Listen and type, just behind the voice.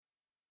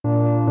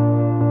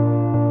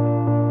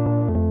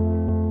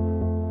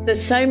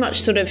There's so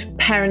much sort of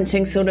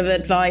parenting sort of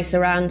advice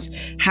around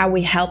how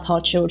we help our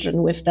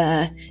children with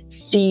their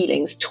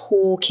feelings,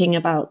 talking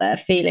about their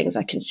feelings.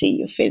 I can see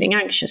you're feeling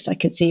anxious. I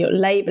can see you're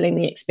labeling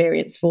the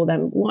experience for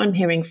them. What I'm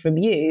hearing from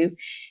you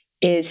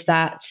is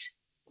that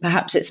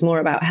perhaps it's more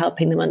about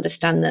helping them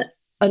understand that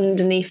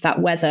underneath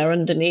that weather,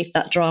 underneath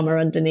that drama,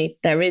 underneath,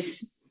 there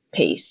is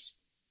peace.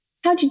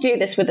 How do you do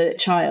this with a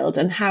child,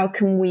 and how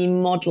can we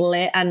model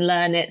it and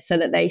learn it so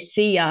that they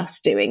see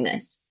us doing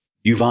this?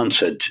 You've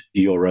answered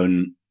your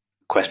own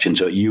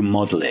questions, or you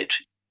model it.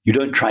 You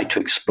don't try to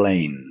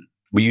explain.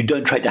 You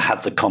don't try to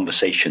have the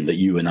conversation that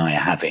you and I are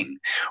having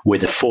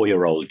with a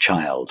 4-year-old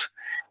child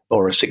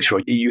or a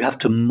 6-year-old. You have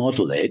to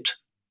model it.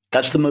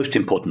 That's the most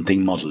important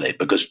thing, model it,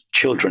 because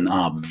children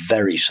are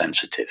very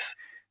sensitive.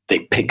 They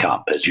pick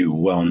up, as you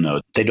well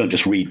know. They don't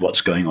just read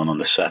what's going on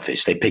the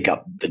surface. They pick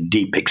up the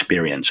deep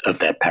experience of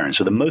their parents.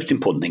 So the most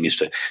important thing is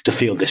to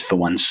feel this for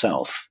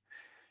oneself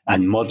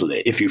and model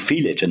it. If you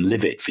feel it and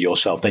live it for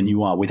yourself, then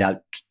you are,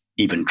 without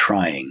even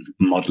trying,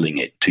 modeling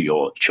it to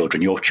your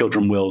children. Your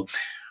children will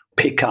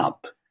pick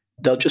up.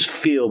 They'll just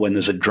feel when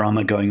there's a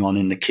drama going on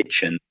in the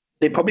kitchen.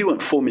 They probably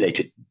won't formulate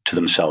it to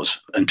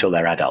themselves until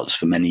they're adults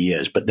for many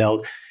years, but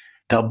they'll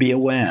be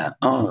aware.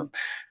 Oh,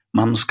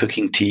 Mum's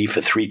cooking tea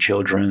for 3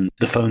 children.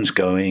 The phone's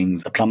going.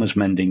 The plumber's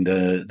mending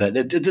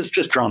there's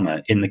just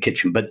drama in the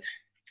kitchen. But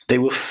they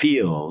will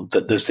feel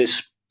that there's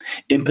this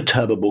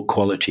imperturbable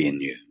quality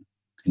in you.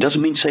 It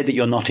doesn't mean say that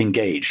you're not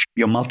engaged.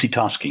 You're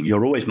multitasking.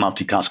 You're always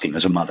multitasking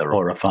as a mother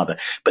or a father.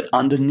 But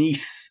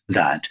underneath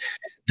that,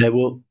 they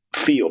will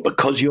feel,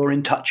 because you're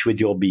in touch with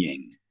your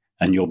being,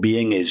 and your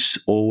being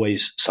is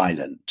always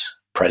silent,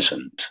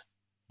 present,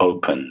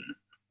 open,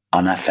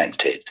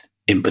 unaffected,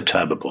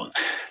 imperturbable.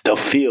 They'll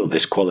feel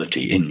this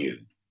quality in you.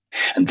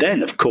 And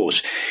then, of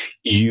course,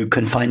 you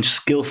can find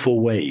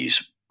skillful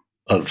ways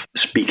of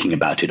speaking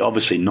about it,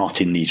 obviously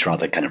not in these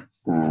rather kind of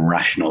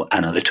rational,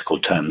 analytical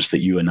terms that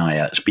you and I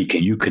are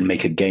speaking. You can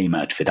make a game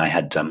out of it. I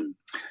had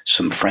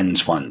some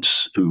friends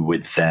once who,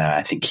 with their,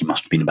 I think he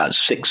must have been about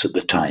 6 at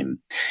the time,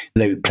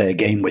 they would play a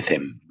game with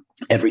him.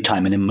 Every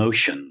time an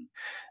emotion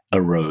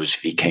arose,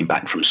 if he came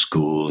back from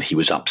school, he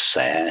was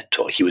upset,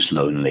 or he was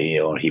lonely,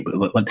 or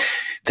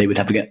they would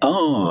have to go,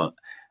 oh,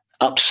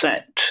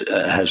 upset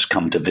has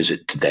come to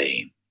visit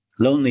today.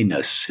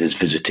 Loneliness is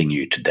visiting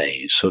you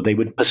today. So they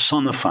would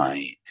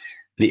personify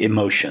the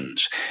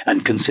emotions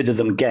and consider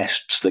them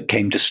guests that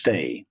came to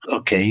stay.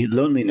 Okay,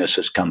 loneliness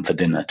has come for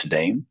dinner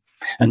today,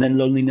 and then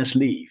loneliness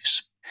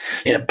leaves.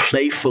 In a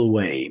playful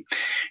way,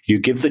 you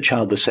give the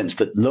child the sense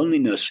that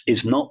loneliness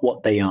is not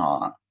what they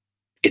are,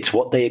 it's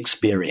what they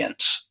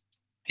experience.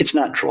 It's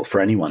natural for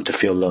anyone to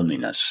feel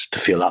loneliness, to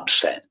feel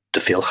upset,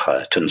 to feel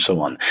hurt, and so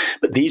on.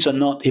 But these are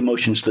not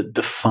emotions that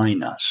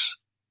define us.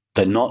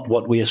 They're not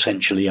what we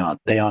essentially are.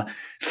 They are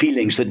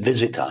feelings that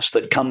visit us,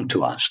 that come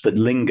to us, that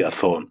linger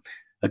for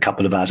a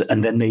couple of hours,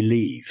 and then they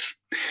leave.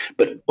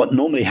 But what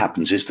normally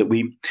happens is that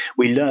we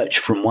lurch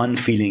from one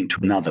feeling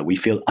to another. We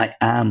feel, I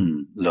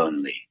am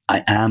lonely,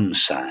 I am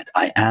sad,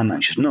 I am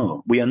anxious.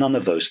 No, we are none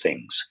of those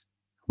things.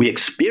 We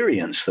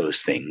experience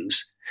those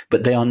things,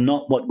 but they are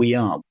not what we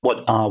are.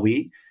 What are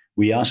we?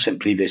 We are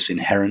simply this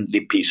inherently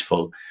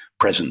peaceful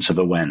presence of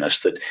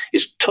awareness that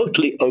is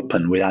totally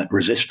open without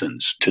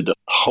resistance to the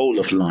whole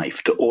of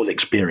life, to all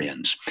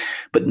experience.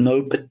 But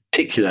no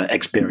particular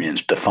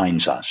experience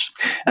defines us.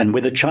 And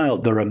with a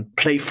child, there are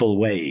playful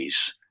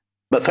ways.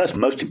 But first,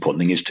 most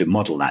important thing is to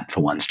model that for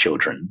one's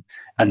children.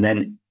 And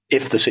then,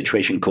 if the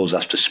situation calls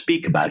us to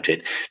speak about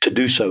it, to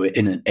do so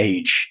in an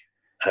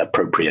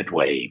age-appropriate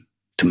way,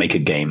 to make a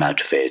game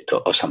out of it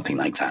or something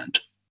like that.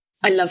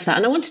 I love that.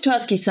 And I wanted to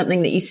ask you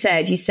something that you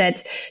said. You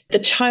said the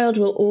child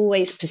will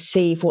always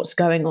perceive what's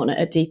going on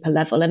at a deeper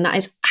level. And that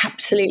is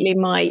absolutely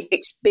my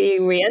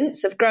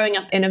experience of growing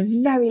up in a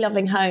very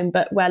loving home,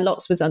 but where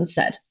lots was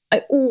unsaid.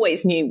 I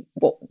always knew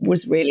what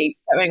was really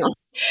going on.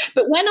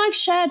 But when I've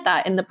shared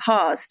that in the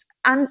past,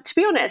 and to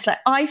be honest, like,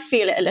 I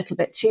feel it a little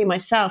bit too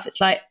myself. It's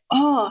like,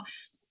 oh,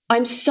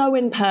 I'm so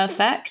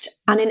imperfect.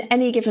 And in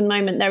any given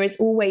moment, there is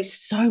always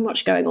so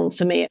much going on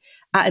for me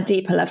at a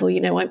deeper level.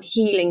 You know, I'm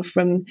healing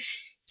from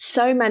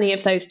so many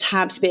of those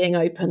tabs being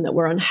open that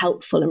were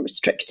unhelpful and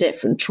restrictive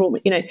and trauma,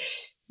 you know.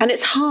 And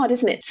it's hard,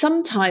 isn't it,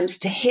 sometimes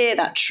to hear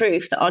that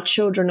truth that our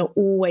children are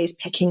always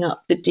picking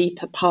up the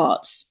deeper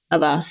parts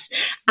of us,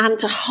 and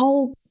to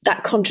hold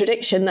that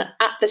contradiction that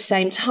at the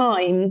same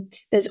time,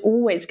 there's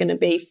always going to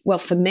be, well,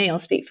 for me, I'll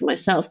speak for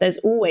myself, there's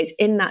always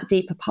in that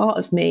deeper part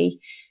of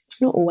me,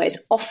 it's not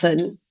always,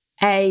 often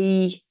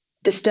a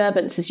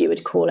disturbance, as you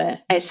would call it,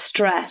 a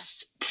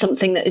stress,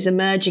 something that is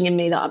emerging in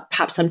me that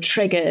perhaps I'm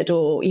triggered,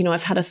 or, you know,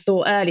 I've had a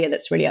thought earlier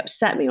that's really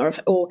upset me,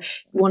 or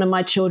one of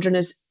my children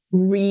has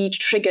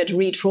re-triggered,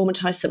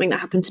 re-traumatized something that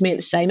happened to me at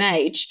the same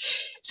age.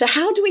 So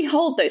how do we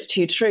hold those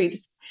two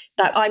truths,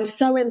 that I'm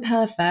so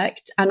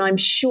imperfect and I'm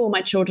sure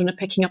my children are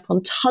picking up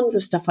on tons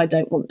of stuff I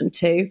don't want them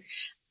to,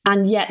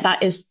 and yet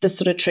that is the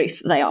sort of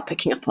truth that they are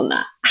picking up on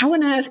that? How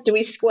on earth do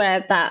we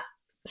square that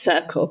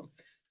circle?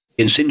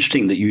 It's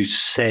interesting that you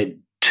said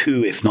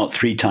 2, if not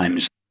 3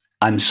 times,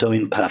 I'm so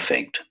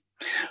imperfect.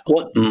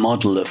 What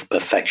model of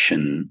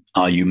perfection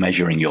are you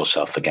measuring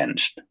yourself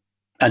against?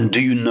 And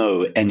do you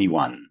know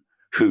anyone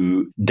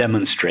who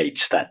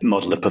demonstrates that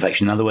model of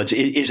perfection? In other words,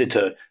 is it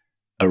a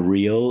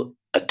real,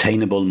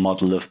 attainable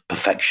model of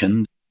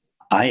perfection?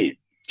 I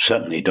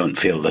certainly don't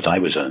feel that I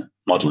was a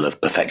model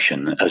of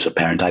perfection as a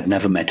parent. I've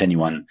never met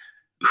anyone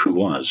who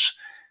was.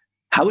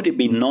 How would it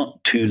be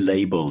not to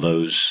label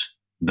those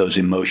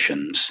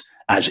emotions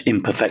as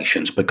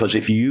imperfections? Because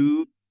if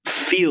you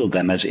feel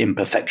them as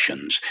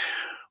imperfections,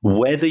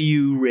 whether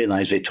you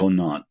realize it or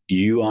not,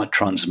 you are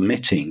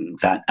transmitting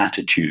that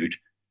attitude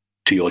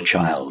to your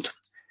child.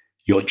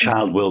 Your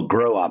child will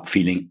grow up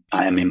feeling,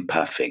 I am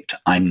imperfect,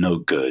 I'm no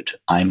good,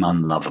 I'm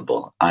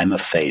unlovable, I'm a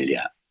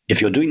failure.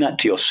 If you're doing that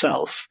to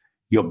yourself,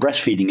 you're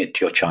breastfeeding it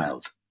to your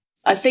child.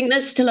 I think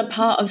there's still a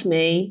part of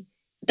me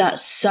that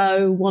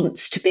so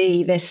wants to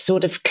be this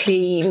sort of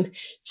clean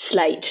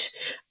slate,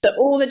 that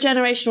all the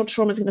generational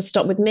trauma is going to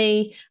stop with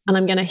me and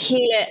I'm going to heal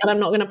it and I'm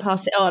not going to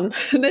pass it on.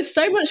 There's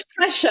so much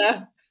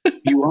pressure.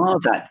 You are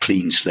that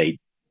clean slate.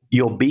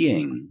 Your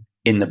being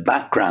in the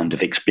background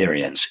of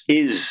experience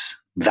is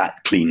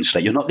that clean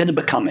slate. You're not going to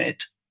become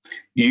it.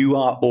 You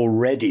are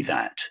already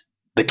that.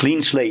 The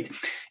clean slate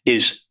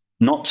is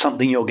not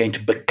something you're going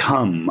to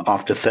become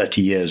after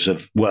 30 years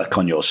of work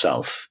on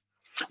yourself,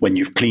 when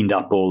you've cleaned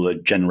up all the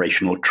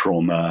generational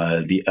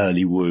trauma, the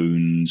early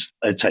wounds,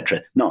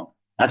 etc. No,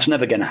 that's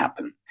never going to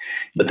happen.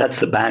 But that's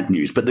the bad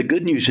news. But the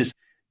good news is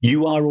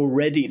you are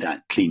already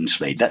that clean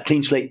slate. That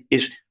clean slate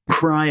is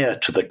prior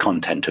to the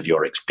content of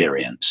your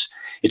experience.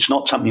 It's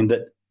not something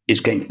that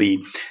is going to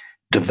be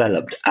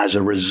developed as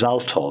a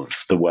result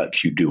of the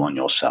work you do on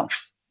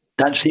yourself.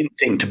 That's the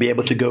thing, to be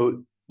able to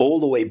go all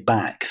the way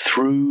back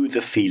through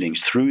the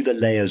feelings, through the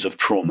layers of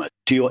trauma,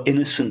 to your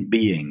innocent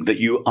being that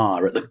you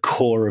are at the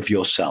core of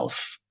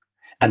yourself,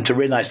 and to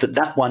realize that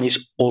that one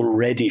is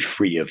already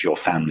free of your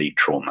family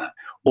trauma,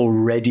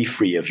 already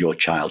free of your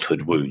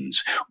childhood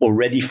wounds,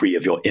 already free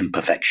of your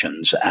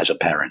imperfections as a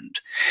parent.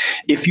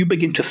 If you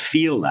begin to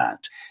feel that,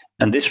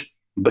 and this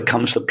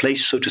becomes the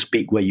place, so to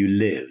speak, where you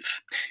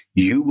live,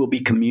 you will be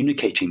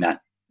communicating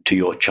that to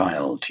your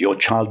child. Your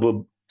child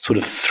will sort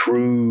of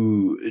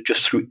through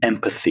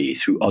empathy,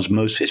 through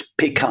osmosis,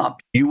 pick up.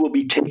 You will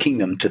be taking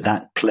them to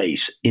that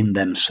place in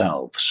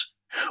themselves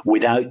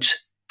without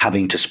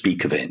having to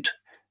speak of it.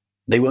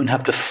 They won't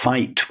have to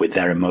fight with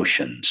their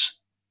emotions.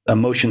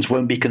 Emotions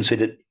won't be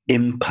considered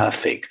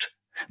imperfect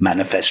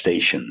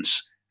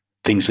manifestations,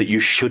 things that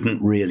you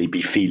shouldn't really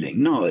be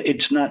feeling. No,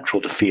 it's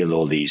natural to feel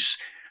all this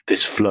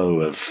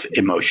flow of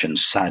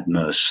emotions,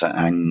 sadness,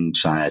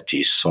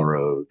 anxiety,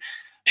 sorrow,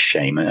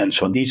 shame, and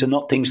so on. These are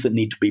not things that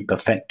need to be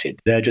perfected.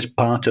 They're just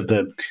part of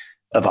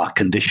our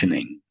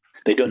conditioning.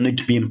 They don't need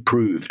to be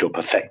improved or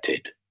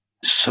perfected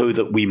so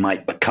that we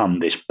might become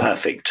this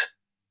perfect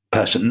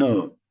person.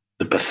 No,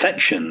 the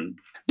perfection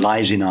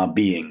lies in our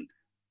being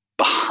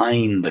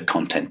behind the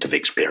content of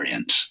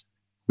experience.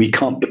 We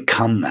can't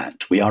become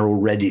that. We are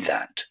already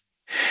that.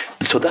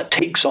 So that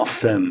takes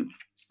off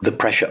the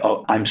pressure,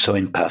 oh, I'm so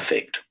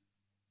imperfect.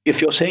 If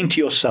you're saying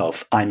to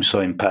yourself, I'm so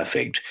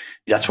imperfect,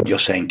 that's what you're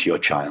saying to your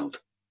child.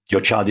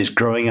 Your child is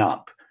growing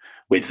up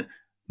with,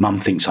 Mum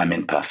thinks I'm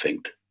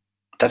imperfect.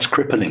 That's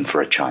crippling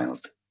for a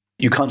child.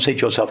 You can't say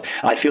to yourself,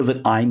 I feel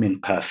that I'm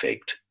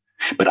imperfect,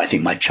 but I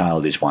think my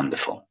child is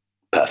wonderful,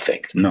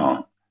 perfect.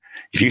 No.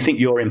 If you think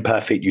you're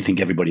imperfect, you think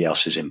everybody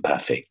else is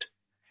imperfect.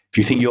 If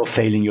you think you're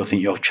failing, you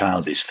think your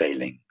child is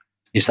failing.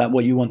 Is that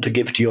what you want to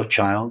give to your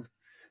child?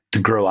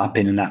 To grow up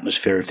in an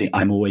atmosphere of thinking,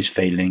 I'm always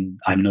failing,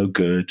 I'm no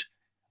good,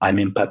 I'm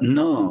imperfect?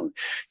 No. You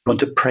want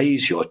to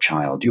praise your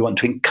child. You want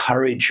to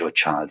encourage your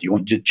child. You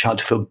want your child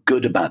to feel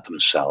good about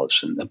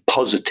themselves and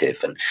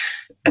positive.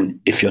 And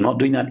if you're not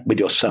doing that with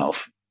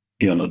yourself,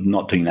 you're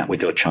not doing that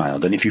with your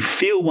child. And if you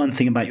feel one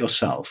thing about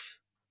yourself,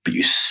 but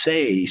you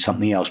say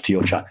something else to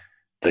your child,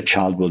 the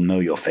child will know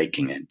you're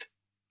faking it.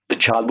 The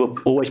child will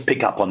always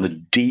pick up on the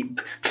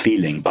deep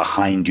feeling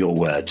behind your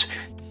words,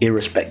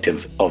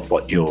 irrespective of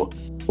what your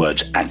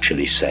words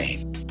actually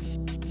say.